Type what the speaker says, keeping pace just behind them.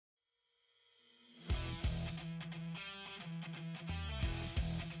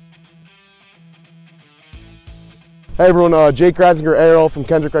Hey everyone, Jake Gratzinger, ARL from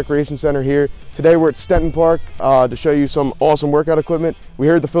Kendrick Recreation Center here. Today we're at Stenton Park to show you some awesome workout equipment. We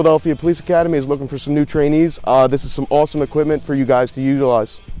heard the Philadelphia Police Academy is looking for some new trainees. This is some awesome equipment for you guys to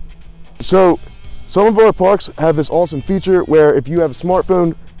utilize. So, some of our parks have this awesome feature where if you have a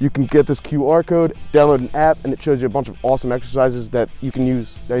smartphone, you can get this QR code, download an app, and it shows you a bunch of awesome exercises that you can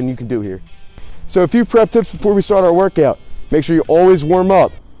use and you can do here. So a few prep tips before we start our workout. Make sure you always warm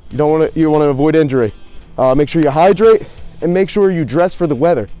up. You want to avoid injury. Make sure you hydrate and make sure you dress for the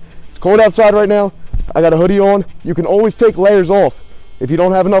weather. It's cold outside right now. I got a hoodie on. You can always take layers off. If you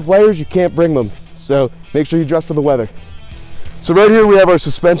don't have enough layers, you can't bring them. So make sure you dress for the weather. So right here we have our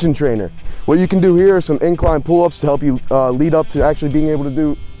suspension trainer. What you can do here are some incline pull-ups to help you lead up to actually being able to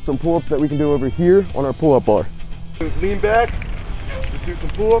do some pull-ups that we can do over here on our pull-up bar. Lean back, just do some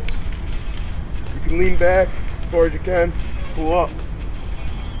pull-ups. You can lean back as far as you can, pull up.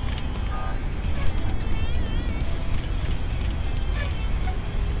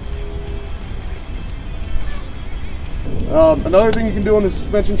 Another thing you can do on the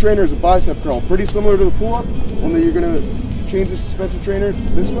suspension trainer is a bicep curl. Pretty similar to the pull-up, only you're going to change the suspension trainer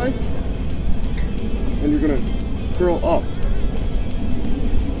this way, and you're going to curl up.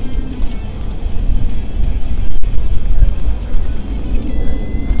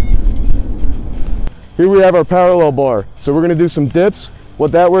 Here we have our parallel bar. So we're going to do some dips.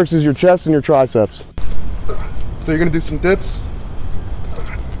 What that works is your chest and your triceps. So you're going to do some dips.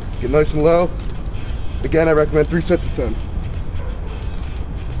 Get nice and low. Again, I recommend 3 sets of 10.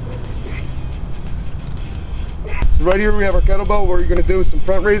 So right here we have our kettlebell. What you're going to do is some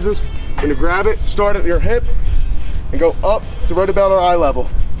front raises. You're going to grab it, start at your hip, and go up to right about our eye level.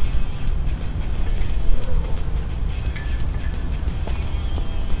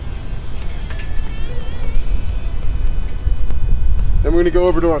 Then we're going to go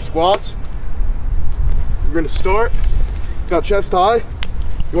over to our squats. We're going to start about chest high.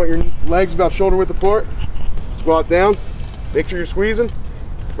 You want your legs about shoulder width apart. Squat down. Make sure you're squeezing.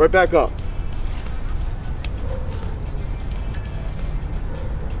 Right back up.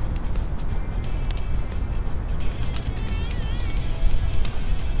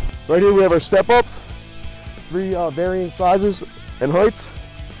 Right here we have our step ups. 3 varying sizes and heights.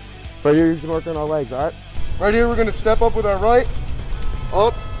 Right here you can work on our legs, all right? Right here we're going to step up with our right.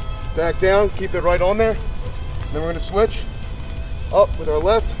 Up, back down, keep it right on there. Then we're going to switch up with our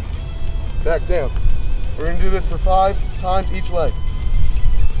left, back down. We're going to do this for 5 times each leg.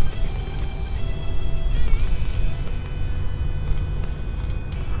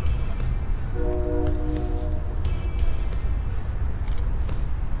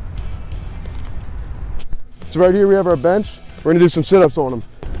 So right here we have our bench. We're going to do some sit-ups on them.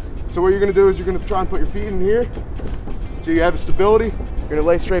 So what you're going to do is you're going to try and put your feet in here so you have stability. You're going to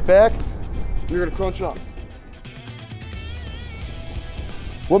lay straight back and you're going to crunch up.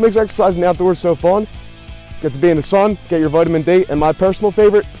 What makes exercising outdoors so fun? Get to be in the sun, get your vitamin D, and my personal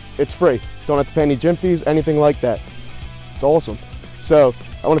favorite, it's free. Don't have to pay any gym fees, anything like that. It's awesome. So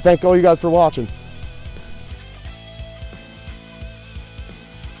I want to thank all you guys for watching.